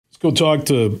Go talk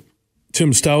to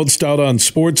Tim Staudt. Staudt on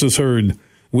Sports is heard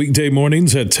weekday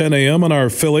mornings at 10 a.m. on our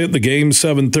affiliate, The Game,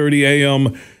 7:30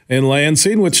 a.m. in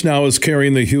Lansing, which now is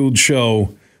carrying the huge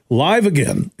show live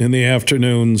again in the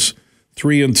afternoons,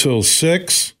 3 until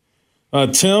 6.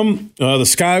 Tim, the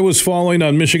sky was falling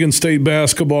on Michigan State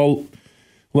basketball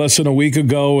less than a week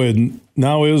ago, and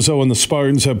now Izzo and the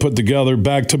Spartans have put together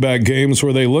back-to-back games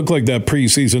where they look like that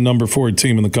preseason number 4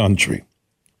 team in the country.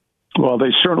 Well,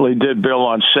 they certainly did, Bill,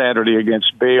 on Saturday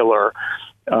against Baylor.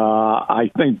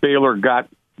 I think Baylor got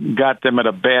them at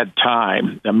a bad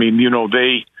time. I mean,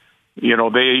 they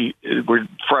were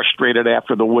frustrated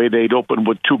after the way they'd opened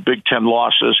with 2 Big Ten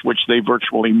losses, which they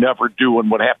virtually never do,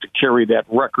 and would have to carry that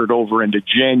record over into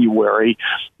January.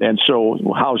 And so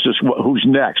who's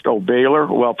next? Oh, Baylor?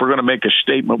 Well, if we're going to make a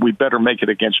statement, we better make it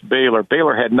against Baylor.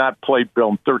 Baylor had not played, Bill,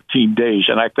 in 13 days,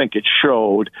 and I think it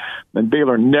showed. And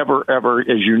Baylor never, ever,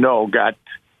 as you know, got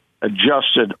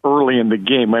adjusted early in the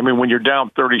game. I mean, when you're down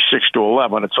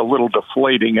 36-11, it's a little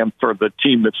deflating, and for the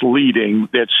team that's leading,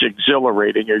 it's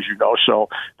exhilarating, as you know. So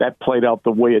that played out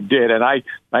the way it did. And I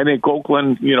think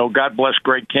Oakland, God bless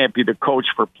Greg Campy, the coach,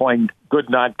 for playing good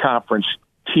non-conference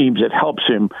teams. It helps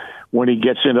him when he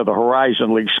gets into the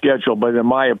Horizon League schedule. But in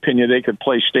my opinion, they could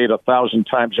play State 1,000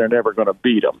 times. They're never going to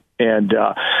beat them.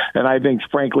 And I think,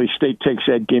 frankly, State takes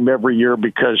that game every year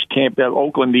because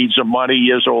Oakland needs the money.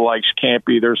 Izzo likes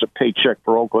Campy. There's a paycheck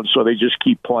for Oakland, so they just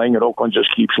keep playing, and Oakland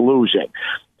just keeps losing.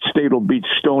 State will beat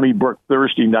Stony Brook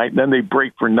Thursday night, and then they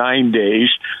break for 9 days.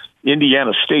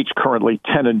 Indiana State's currently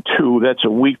 10-2. That's a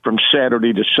week from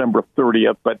Saturday, December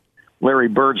 30th, but Larry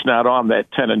Bird's not on that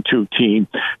 10-2 team.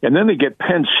 And then they get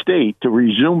Penn State to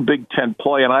resume Big Ten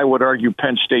play, and I would argue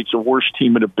Penn State's the worst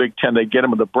team in the Big Ten. They get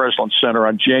them at the Breslin Center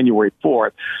on January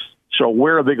 4th. So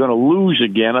where are they going to lose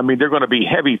again? I mean, they're going to be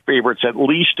heavy favorites at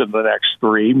least in the next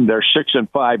 3. They're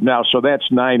 6-5 now, so that's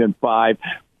 9-5.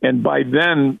 And by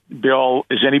then, Bill,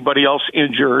 is anybody else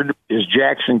injured? Is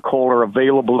Jackson Kohler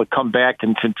available to come back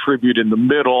and contribute in the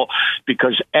middle?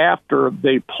 Because after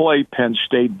they play Penn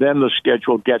State, then the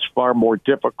schedule gets far more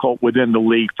difficult within the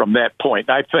league from that point.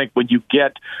 I think when you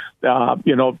get,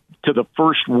 to the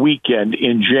first weekend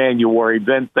in January,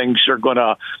 then things are going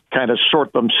to kind of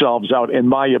sort themselves out, in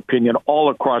my opinion, all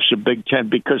across the Big Ten,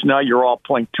 because now you're all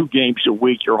playing 2 games a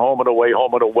week. You're home and away,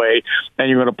 and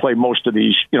you're going to play most of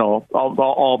these,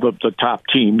 all the top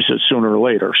teams sooner or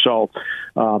later. So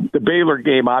the Baylor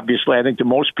game, obviously, I think to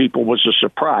most people was a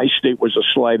surprise. State was a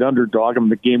slight underdog,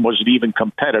 and the game wasn't even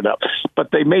competitive.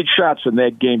 But they made shots in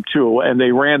that game, too, and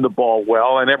they ran the ball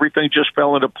well, and everything just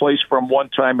fell into place from one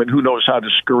time, and who knows how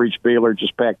discouraged Baylor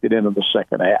just packed it in the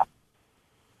second half.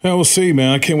 Yeah, we'll see,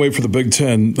 man. I can't wait for the Big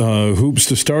Ten hoops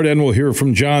to start, and we'll hear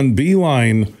from John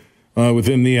Beilein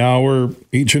within the hour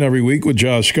each and every week with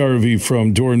Josh Garvey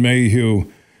from Doran Mayhew.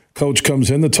 Coach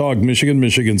comes in to talk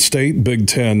Michigan State, Big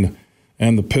Ten,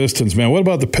 and the Pistons. Man, what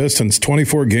about the Pistons?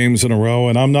 24 games in a row,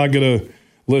 and I'm not going to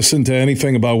listen to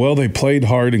anything about, well, they played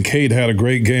hard, and Cade had a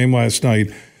great game last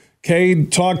night.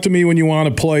 Cade, talk to me when you want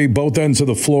to play both ends of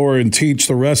the floor and teach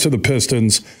the rest of the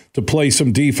Pistons to play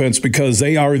some defense, because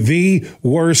they are the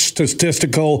worst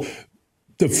statistical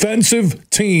defensive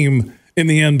team in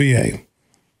the NBA.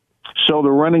 So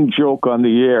the running joke on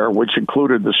the air, which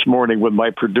included this morning with my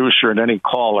producer and any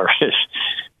caller, is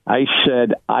I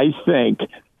said, I think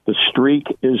the streak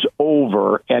is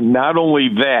over. And not only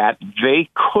that, they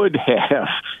could have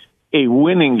a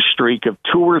winning streak of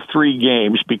 2 or 3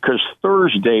 games, because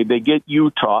Thursday they get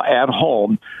Utah at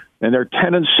home, and they're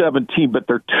 10-17, but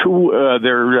they're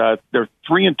 3-12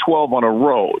 on a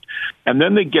road, and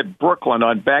then they get Brooklyn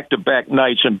on back-to-back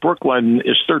nights, and Brooklyn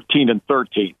is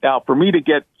 13-13. Now, for me to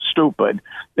get stupid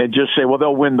and just say, well,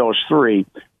 they'll win those 3.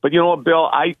 But you know what,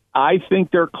 Bill? I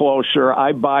think they're closer.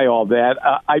 I buy all that.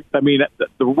 I mean,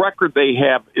 the record they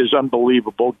have is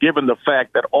unbelievable, given the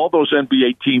fact that all those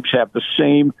NBA teams have the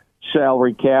same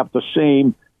salary cap, the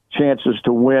same chances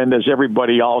to win as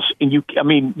everybody else. And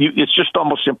it's just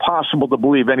almost impossible to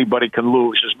believe anybody can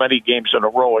lose as many games in a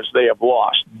row as they have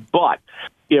lost. But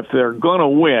if they're going to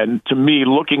win, to me,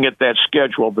 looking at that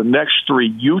schedule, the next 3,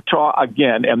 Utah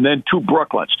again, and then 2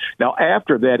 Brooklyns. Now,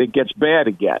 after that, it gets bad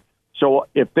again. So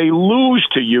if they lose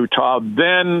to Utah,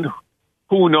 then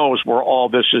who knows where all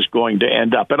this is going to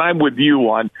end up. And I'm with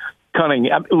you on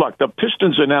Cunningham. Look, the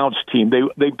Pistons announced team,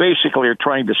 they basically are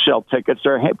trying to sell tickets.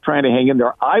 They're trying to hang in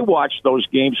there. I watched those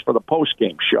games for the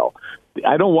post-game show.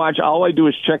 I don't watch. All I do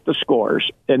is check the scores,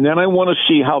 and then I want to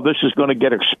see how this is going to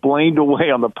get explained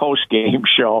away on the post-game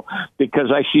show,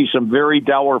 because I see some very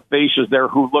dour faces there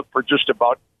who look for just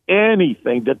about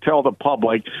anything to tell the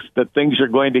public that things are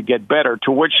going to get better,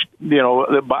 to which,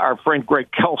 our friend Greg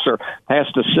Kelser has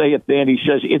to say at the end, he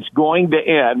says, it's going to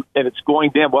end, and it's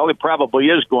going to end. Well, it probably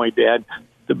is going to end.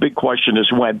 The big question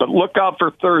is when. But look out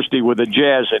for Thursday with the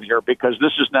Jazz in here, because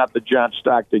this is not the John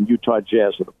Stockton Utah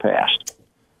Jazz of the past.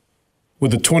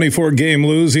 With a 24-game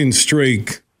losing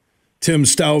streak, Tim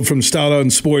Staudt from Staudt on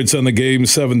Sports on the Game,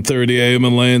 7:30 a.m.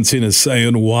 in Lansing, is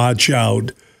saying, watch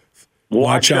out.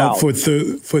 Watch out for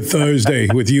Thursday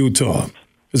with Utah.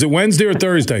 Is it Wednesday or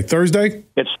Thursday? Thursday?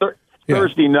 It's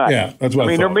Thursday night. Yeah, that's what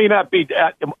I thought. There may not be.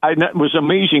 It was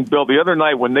amazing, Bill. The other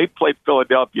night when they played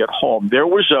Philadelphia at home, there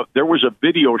was a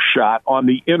video shot on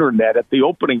the internet at the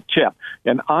opening tip,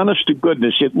 and honest to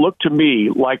goodness, it looked to me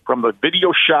like from the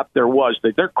video shot there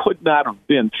could not have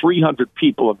been 300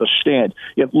 people in the stand.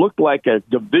 It looked like a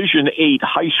Division VIII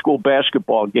high school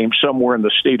basketball game somewhere in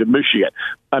the state of Michigan.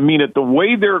 I mean, at the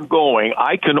way they're going,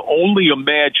 I can only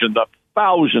imagine the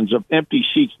thousands of empty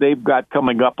seats they've got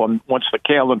coming up on once the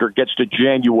calendar gets to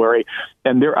January,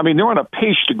 and they're on a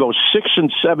pace to go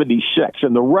 6-76,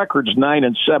 and the record's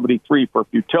 9-73 for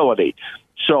futility.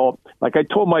 So, like I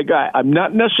told my guy, I'm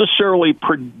not necessarily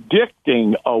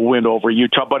predicting a win over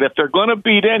Utah, but if they're going to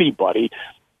beat anybody,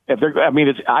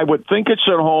 I would think it's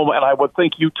at home, and I would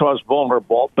think Utah's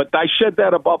vulnerable. But I said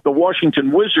that about the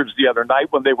Washington Wizards the other night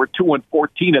when they were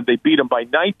 2-14 and they beat them by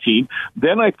 19.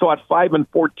 Then I thought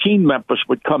 5-14 Memphis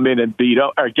would come in and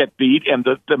get beat, and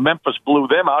the Memphis blew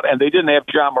them out, and they didn't have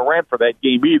John Morant for that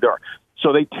game either.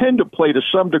 So they tend to play to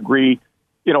some degree,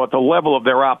 at the level of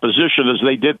their opposition as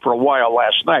they did for a while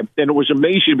last night. And it was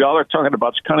amazing. All they're talking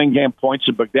about is Cunningham points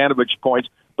and Bogdanovich points,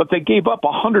 but they gave up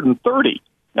 130.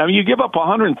 I mean, you give up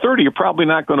 130, you're probably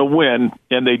not going to win,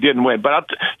 and they didn't win. But,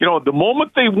 the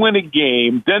moment they win a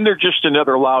game, then they're just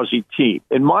another lousy team.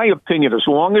 In my opinion, as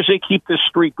long as they keep this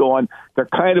streak going, they're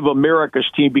kind of America's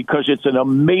team, because it's an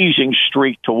amazing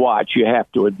streak to watch, you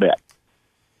have to admit.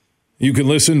 You can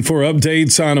listen for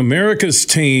updates on America's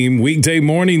team weekday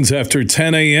mornings after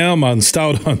 10 a.m. on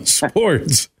Staudt on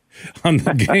Sports. On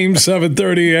the Game,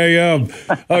 7:30 a.m.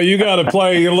 Oh, you got to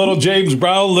play a little James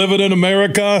Brown, Living in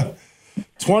America.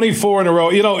 24 in a row.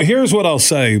 Here's what I'll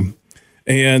say,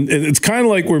 and it's kind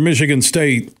of like where Michigan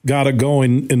State got it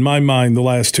going in my mind the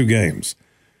last two games.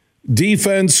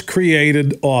 Defense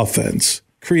created offense,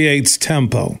 creates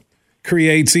tempo,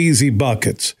 creates easy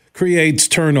buckets, creates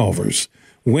turnovers.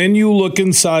 When you look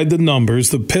inside the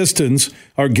numbers, the Pistons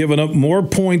are giving up more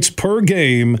points per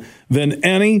game than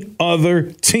any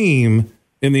other team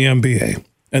in the NBA.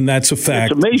 And that's a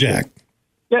fact, Jack.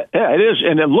 Yeah, it is.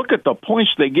 And then look at the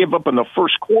points they gave up in the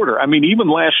first quarter. I mean, even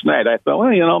last night, I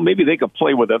thought, maybe they could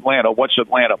play with Atlanta. What's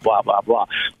Atlanta? Blah, blah, blah.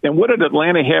 And what did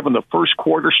Atlanta have in the first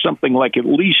quarter? Something like at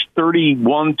least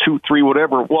 31, 2, 3,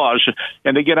 whatever it was.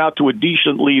 And they get out to a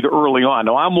decent lead early on.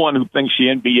 Now, I'm one who thinks the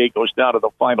NBA goes down to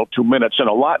the final 2 minutes. And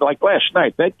a lot, like last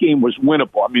night, that game was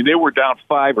winnable. I mean, they were down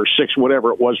 5 or 6,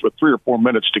 whatever it was, with 3 or 4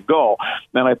 minutes to go.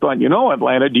 And I thought,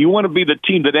 Atlanta, do you want to be the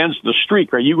team that ends the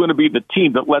streak? Or are you going to be the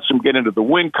team that lets them get into the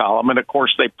win column? And, of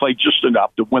course, they played just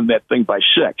enough to win that thing by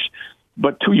 6.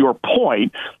 But to your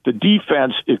point, the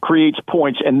defense, it creates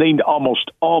points, and they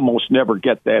almost never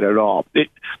get that at all.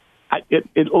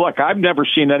 Look, I've never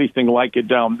seen anything like it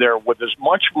down there with as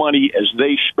much money as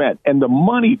they spent. And the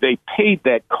money they paid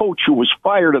that coach who was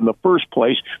fired in the first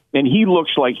place, and he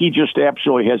looks like he just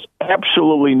has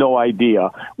absolutely no idea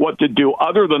what to do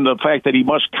other than the fact that he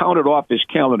must count it off his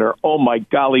calendar. Oh, my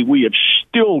golly, we have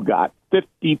still got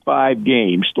 55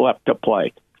 games left to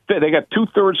play. They got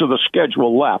 2/3 of the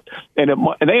schedule left, and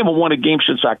they haven't won a game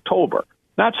since October.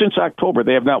 Not since October.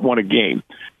 They have not won a game.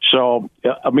 So,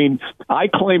 I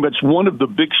claim it's one of the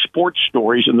big sports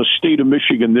stories in the state of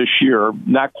Michigan this year.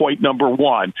 Not quite number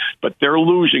one, but their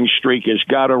losing streak has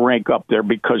got to rank up there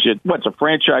because it's a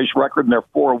franchise record, and they're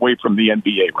 4 away from the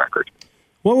NBA record.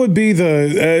 What would be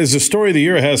as the story of the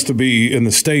year has to be in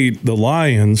the state, the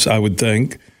Lions, I would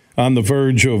think, on the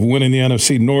verge of winning the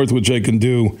NFC North, which they can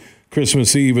do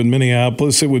Christmas Eve in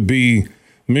Minneapolis. It would be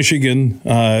Michigan,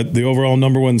 the overall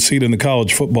number 1 seed in the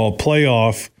college football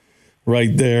playoff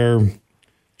right there.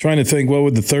 Trying to think, what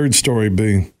would the third story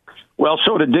be? Well,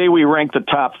 so today we ranked the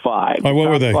top 5. What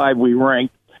were they? Top 5 we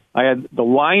ranked. I had the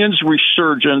Lions'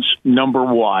 resurgence, number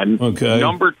 1. Okay.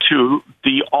 Number 2,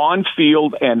 the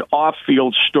on-field and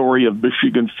off-field story of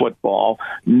Michigan football.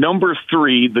 Number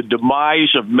 3, the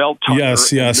demise of Mel Tucker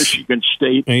and Michigan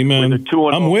State. Amen. With a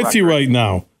 2-0 I'm with record. you right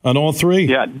now on all 3.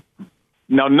 Yeah.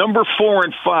 Now, number 4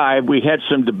 and 5, we had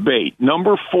some debate.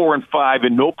 Number 4 and 5,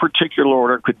 in no particular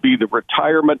order, could be the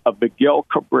retirement of Miguel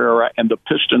Cabrera and the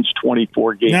Pistons'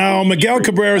 24 games. Now, Miguel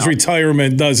Cabrera's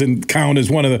retirement doesn't count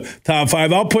as one of the top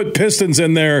 5. I'll put Pistons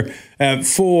in there at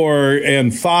 4,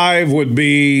 and 5 would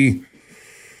be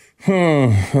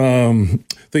the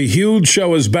Huge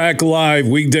Show is back live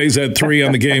weekdays at 3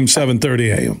 on the game,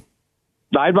 7:30 a.m.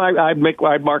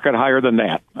 I'd mark it higher than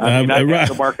that. I'd have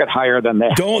to mark it higher than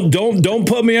that. Don't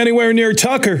put me anywhere near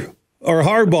Tucker or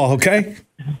Harbaugh, okay?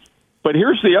 But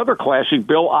here's the other classic,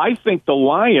 Bill. I think the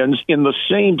Lions in the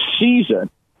same season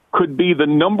could be the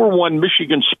number 1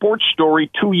 Michigan sports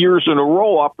story 2 years in a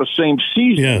row off the same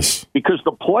season. Yes. Because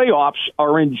the playoffs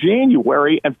are in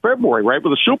January and February, right,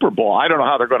 with the Super Bowl. I don't know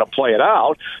how they're going to play it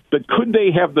out, but could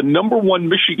they have the number 1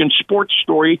 Michigan sports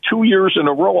story 2 years in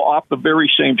a row off the very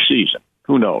same season?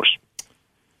 Who knows?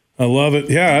 I love it.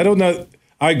 Yeah, I don't know.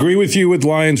 I agree with you with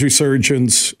Lions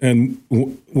resurgence and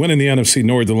winning the NFC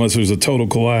North unless there's a total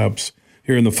collapse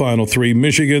here in the final 3.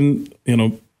 Michigan,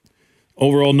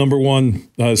 overall number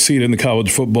 1 seed in the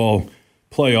college football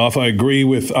playoff. I agree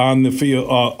with on the field,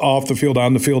 off the field,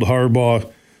 on the field, Harbaugh,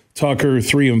 Tucker,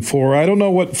 3 and 4. I don't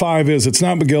know what 5 is. It's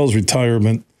not Miguel's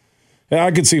retirement. I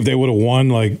could see if they would have won,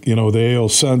 the AL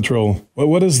Central.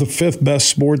 What is the 5th best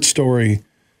sports story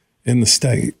in the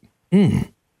state?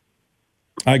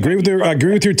 I agree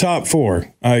with your top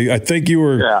 4. I think you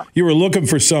were looking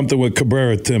for something with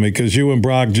Cabrera, Timmy, because you and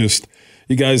Brock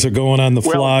you guys are going on the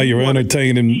fly. You're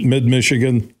entertaining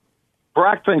mid-Michigan.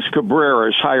 Brock thinks Cabrera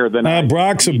is higher than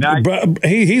Brock's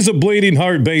he's a bleeding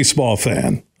heart baseball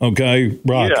fan. Okay,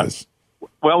 Brock is.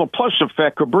 Well, plus the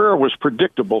fact Cabrera was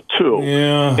predictable too.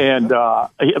 Yeah, and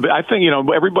I think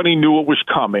everybody knew it was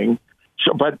coming.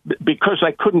 So, but because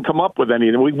I couldn't come up with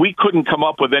anything, we couldn't come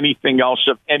up with anything else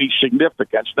of any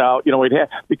significance. Now,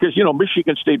 because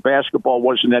Michigan State basketball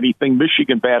wasn't anything.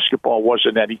 Michigan basketball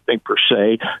wasn't anything per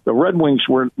se. The Red Wings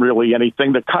weren't really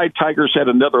anything. The Tigers had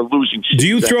another losing season. Do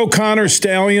you throw Connor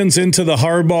Stallions into the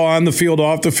Harbaugh on the field,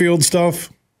 off the field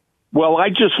stuff? Well, I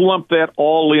just lumped that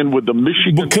all in with the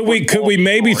Michigan. But could we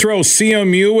maybe throw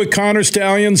CMU with Connor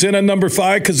Stallions in at number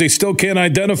 5 because they still can't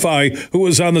identify who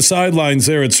was on the sidelines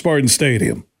there at Spartan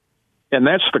Stadium? And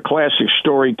that's the classic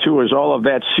story too, is all of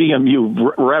that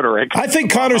CMU rhetoric. I think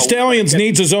Connor Stallions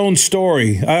needs his own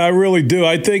story. I really do.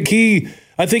 I think he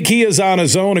is on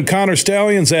his own. And Connor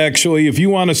Stallions, actually, if you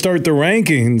want to start the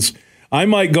rankings, I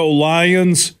might go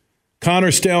Lions,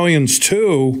 Connor Stallions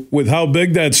 2 with how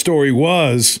big that story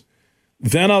was.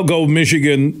 Then I'll go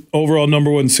Michigan, overall number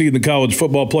 1 seed in the college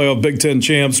football playoff, Big Ten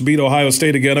champs, beat Ohio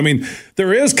State again. I mean,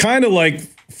 there is kind of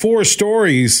 4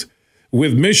 stories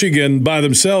with Michigan by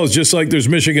themselves, just like there's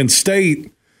Michigan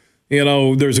State.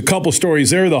 There's a couple stories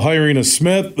there, the hiring of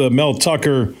Smith, the Mel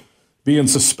Tucker being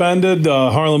suspended,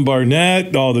 Harlan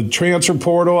Barnett, the transfer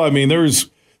portal. I mean,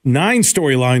 there's 9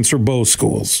 storylines for both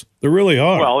schools. There really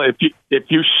are. Well, if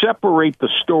you separate the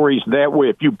stories that way,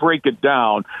 if you break it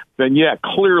down, then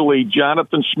clearly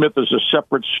Jonathan Smith is a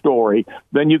separate story.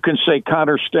 Then you can say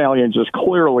Connor Stallions is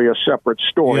clearly a separate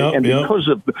story. Because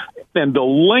of the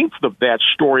length of that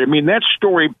story, I mean, that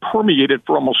story permeated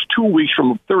for almost 2 weeks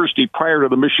from Thursday prior to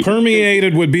the Michigan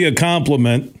Permeated State. Would be a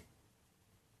compliment.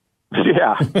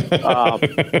 Yeah.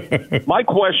 My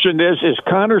question is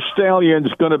Connor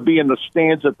Stallions going to be in the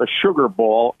stands at the Sugar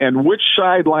Bowl, and which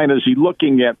sideline is he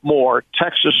looking at more,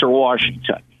 Texas or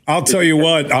Washington? I'll tell you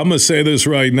what, I'm going to say this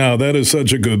right now. That is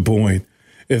such a good point.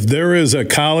 If there is a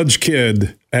college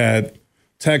kid at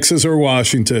Texas or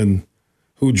Washington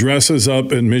who dresses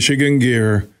up in Michigan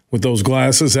gear with those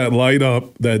glasses that light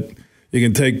up that you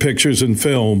can take pictures and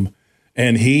film,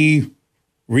 and he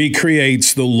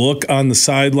recreates the look on the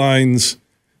sidelines,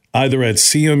 either at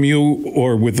CMU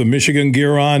or with the Michigan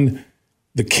gear on,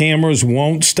 the cameras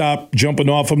won't stop jumping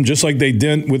off them, just like they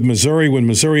didn't with Missouri when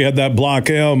Missouri had that block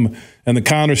M and the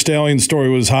Connor Stallions story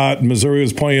was hot and Missouri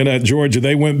was playing at Georgia.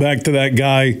 They went back to that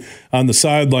guy on the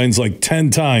sidelines 10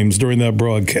 times during that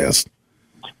broadcast.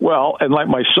 Well, and like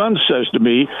my son says to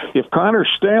me, if Connor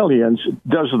Stallions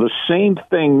does the same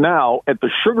thing now at the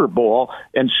Sugar Bowl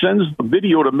and sends the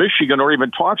video to Michigan or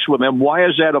even talks with them, why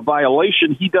is that a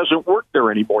violation? He doesn't work there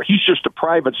anymore. He's just a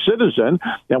private citizen.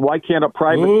 And why can't a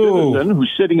private citizen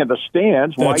who's sitting in the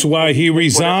stands? That's why he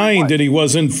resigned and he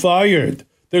wasn't fired.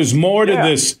 There's more to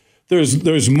this.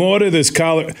 There's more to this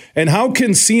college. And how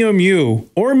can CMU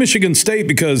or Michigan State,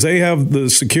 because they have the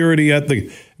security at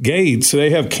the gates,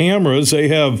 they have cameras, they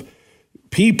have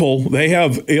people, they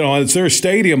have, it's their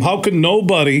stadium. How can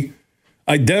nobody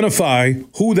identify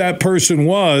who that person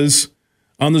was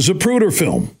on the Zapruder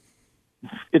film?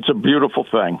 It's a beautiful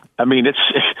thing. I mean,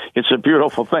 It's a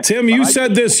beautiful thing. Tim, you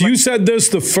said this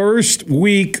the first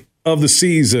week of the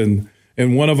season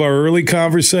in one of our early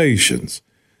conversations.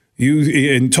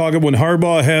 In talking when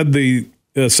Harbaugh had the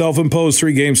self-imposed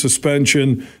 3-game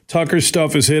suspension, Tucker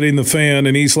stuff is hitting the fan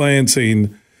in East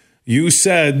Lansing. You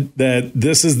said that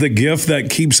this is the gift that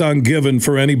keeps on giving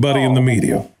for anybody in the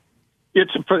media.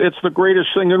 It's the greatest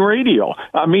thing in radio.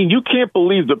 I mean, you can't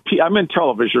believe I'm in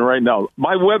television right now.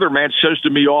 My weatherman says to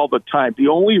me all the time, the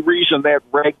only reason that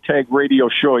ragtag radio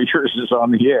show of yours is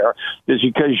on the air is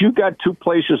because you got 2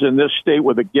 places in this state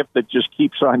with a gift that just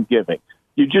keeps on giving.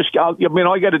 All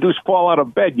you got to do is fall out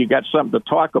of bed. You got something to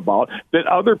talk about that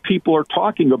other people are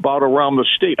talking about around the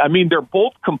state. I mean, they're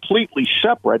both completely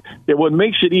separate. And what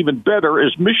makes it even better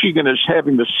is Michigan is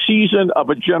having the season of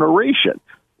a generation.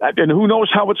 And who knows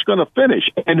how it's going to finish,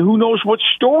 and who knows what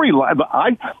storyline.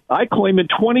 I claim in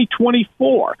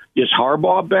 2024, is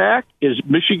Harbaugh back? Is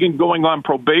Michigan going on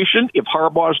probation? If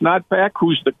Harbaugh's not back,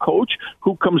 who's the coach?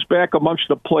 Who comes back amongst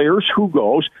the players? Who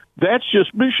goes? That's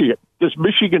just Michigan. Does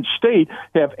Michigan State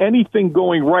have anything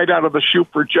going right out of the chute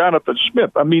for Jonathan Smith?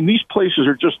 I mean, these places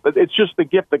it's just the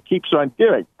gift that keeps on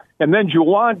giving. And then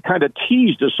Juwan kind of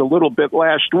teased us a little bit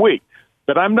last week.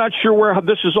 But I'm not sure how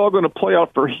this is all going to play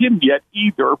out for him yet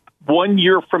either 1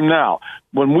 year from now.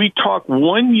 When we talk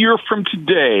 1 year from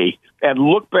today and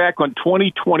look back on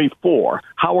 2024,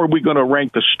 how are we going to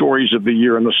rank the stories of the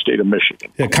year in the state of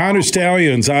Michigan? Yeah, Connor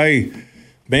Stallions,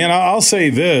 I'll say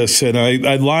this, and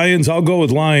I'll go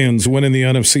with Lions winning the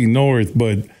NFC North,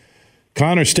 but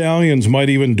Connor Stallions might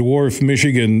even dwarf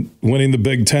Michigan winning the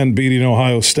Big Ten, beating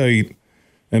Ohio State,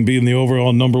 and being the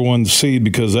overall number 1 seed,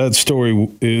 because that story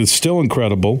is still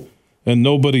incredible, and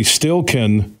nobody still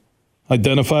can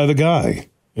identify the guy.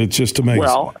 It's just amazing.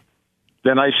 Well,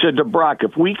 then I said to Brock,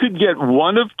 if we could get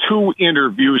one of 2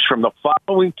 interviews from the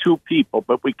following 2 people,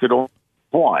 but we could only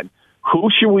one, who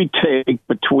should we take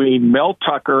between Mel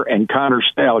Tucker and Connor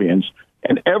Stallions?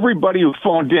 And everybody who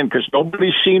phoned in, because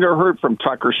nobody's seen or heard from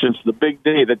Tucker since the big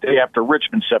day, the day after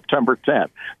Richmond, September 10th.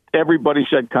 Everybody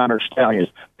said Connor Stallions,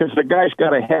 because the guy's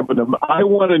got a habit of, I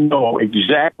want to know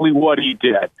exactly what he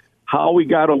did, how he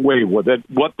got away with it,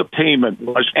 what the payment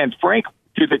was, and frankly,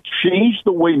 did it change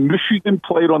the way Michigan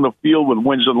played on the field with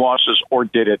wins and losses, or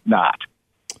did it not?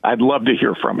 I'd love to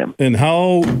hear from him. And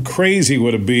how crazy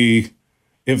would it be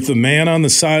if the man on the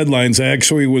sidelines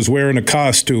actually was wearing a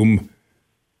costume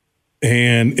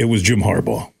and it was Jim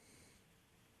Harbaugh?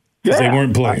 Because they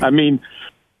weren't playing. I mean,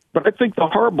 but I think the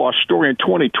Harbaugh story in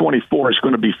 2024 is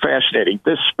going to be fascinating.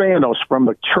 This Spanos from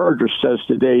the Chargers says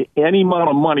today, any amount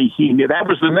of money he needed. That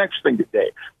was the next thing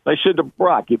today. I said to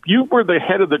Brock, if you were the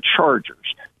head of the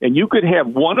Chargers and you could have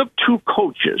one of 2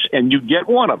 coaches and you get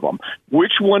one of them,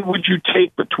 which one would you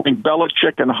take between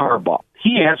Belichick and Harbaugh?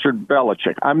 He answered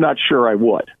Belichick. I'm not sure I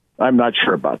would. I'm not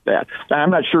sure about that. I'm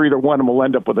not sure either one of them will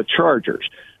end up with the Chargers.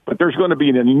 But there's going to be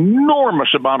an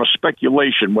enormous amount of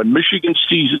speculation when Michigan's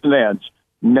season ends.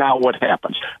 Now what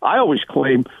happens? I always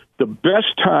claim the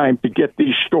best time to get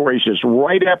these stories is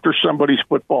right after somebody's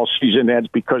football season ends,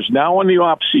 because now in the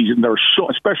off season, there's so,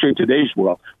 especially in today's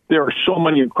world, there are so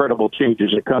many incredible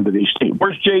changes that come to these teams.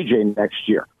 Where's JJ next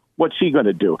year? What's he going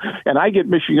to do? And I get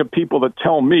Michigan people that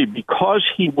tell me because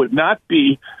he would not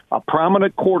be a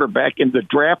prominent quarterback in the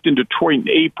draft in Detroit in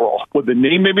April with the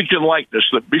name, image, and likeness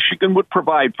that Michigan would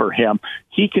provide for him,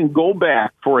 he can go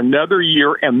back for another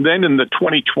year, and then in the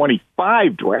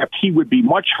 2025 draft, he would be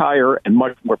much higher and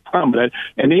much more prominent.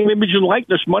 And name, image, and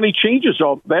likeness money changes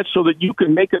all that so that you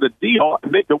can make it a deal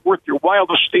and make it worth your while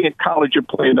to stay in college and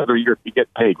play another year if you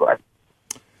get paid right.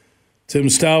 Tim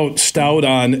Staudt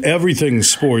on everything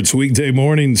sports, weekday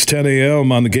mornings, 10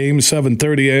 a.m. on the Game,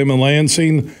 7:30 a.m. in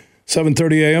Lansing,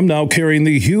 7:30 a.m. now carrying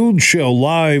the huge show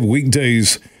live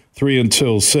weekdays 3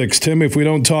 until 6. Tim, if we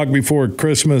don't talk before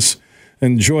Christmas,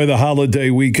 enjoy the holiday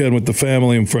weekend with the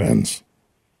family and friends.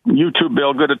 You too,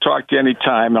 Bill. Good to talk to you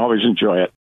anytime. I always enjoy it.